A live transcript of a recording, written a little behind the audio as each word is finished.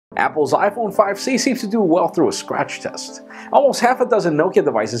Apple's iPhone 5C seems to do well through a scratch test. Almost half a dozen Nokia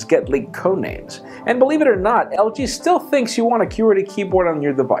devices get leaked codenames. And believe it or not, LG still thinks you want a QWERTY keyboard on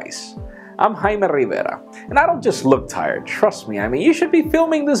your device. I'm Jaime Rivera, and I don't just look tired, trust me. I mean, you should be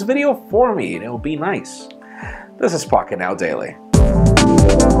filming this video for me, and it'll be nice. This is Pocketnow Daily.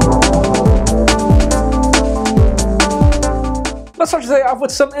 Let's start today off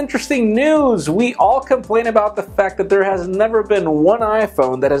with some interesting news. We all complain about the fact that there has never been one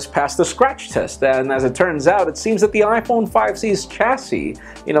iPhone that has passed the scratch test, and as it turns out, it seems that the iPhone 5C's chassis,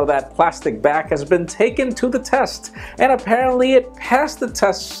 that plastic back, has been taken to the test, and apparently it passed the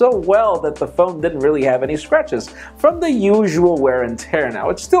test so well that the phone didn't really have any scratches from the usual wear and tear.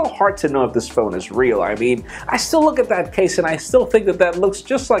 Now, it's still hard to know if this phone is real. I mean, I still look at that case and I still think that that looks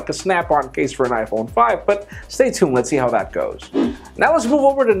just like a snap-on case for an iPhone 5, but stay tuned, let's see how that goes. Now let's move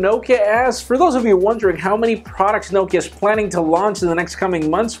over to Nokia, as for those of you wondering how many products Nokia is planning to launch in the next coming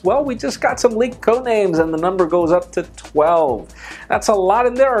months, well, we just got some leaked codenames and the number goes up to 12. That's a lot,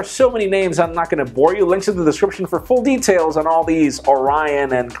 and there are so many names I'm not going to bore you. Links in the description for full details on all these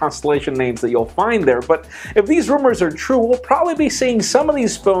Orion and Constellation names that you'll find there. But if these rumors are true, we'll probably be seeing some of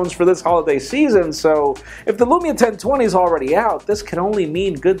these phones for this holiday season, so if the Lumia 1020 is already out, this can only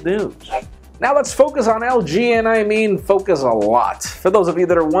mean good news. Now let's focus on LG, and I mean focus a lot. For those of you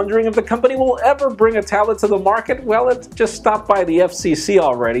that are wondering if the company will ever bring a tablet to the market, well, it just stopped by the FCC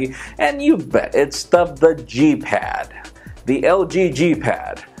already, and you bet it's dubbed the G-Pad. The LG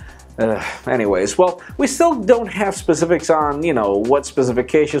G-Pad. Anyways, well, we still don't have specifics on, what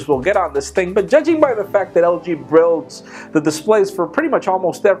specifications we'll get on this thing, but judging by the fact that LG builds the displays for pretty much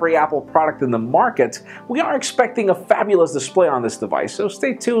almost every Apple product in the market, we are expecting a fabulous display on this device, so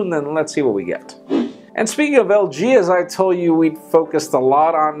stay tuned and let's see what we get. And speaking of LG, as I told you, we'd focused a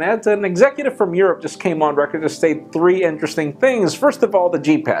lot on it. An executive from Europe just came on record to state three interesting things. First of all, the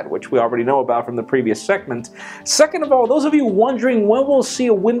G-Pad, which we already know about from the previous segment. Second of all, those of you wondering when we'll see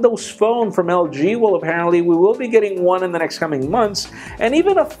a Windows Phone from LG, well, apparently we will be getting one in the next coming months, and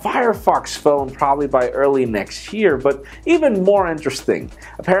even a Firefox phone probably by early next year. But even more interesting,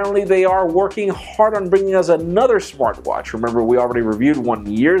 apparently they are working hard on bringing us another smartwatch. Remember, we already reviewed one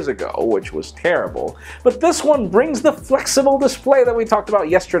years ago, which was terrible. But this one brings the flexible display that we talked about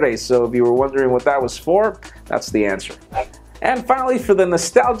yesterday, so if you were wondering what that was for, that's the answer. And finally, for the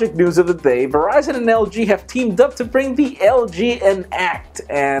nostalgic news of the day, Verizon and LG have teamed up to bring the LG Enact.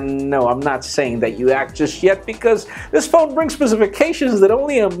 And no, I'm not saying that you act just yet, because this phone brings specifications that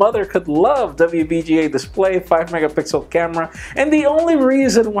only a mother could love. WVGA display, 5-megapixel camera, and the only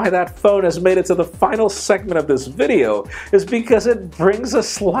reason why that phone has made it to the final segment of this video is because it brings a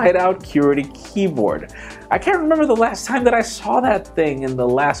slide-out QWERTY keyboard. I can't remember the last time that I saw that thing in the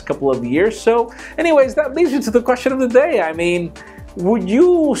last couple of years, so anyways, that leads you to the question of the day. I mean, would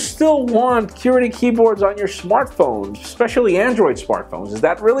you still want QWERTY keyboards on your smartphones, especially Android smartphones? Is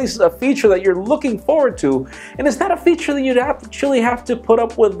that really a feature that you're looking forward to? And is that a feature that you'd actually have to put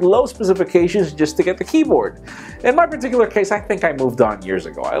up with low specifications just to get the keyboard? In my particular case, I think I moved on years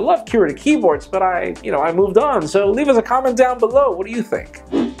ago. I love QWERTY keyboards, but I moved on. So leave us a comment down below. What do you think?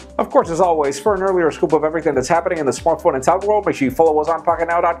 Of course, as always, for an earlier scoop of everything that's happening in the smartphone and tablet world, make sure you follow us on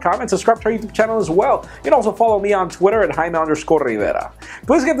Pocketnow.com and subscribe to our YouTube channel as well. You can also follow me on Twitter at Jaime_Rivera.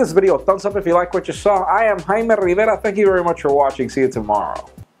 Please give this video a thumbs up if you like what you saw. I am Jaime Rivera. Thank you very much for watching. See you tomorrow.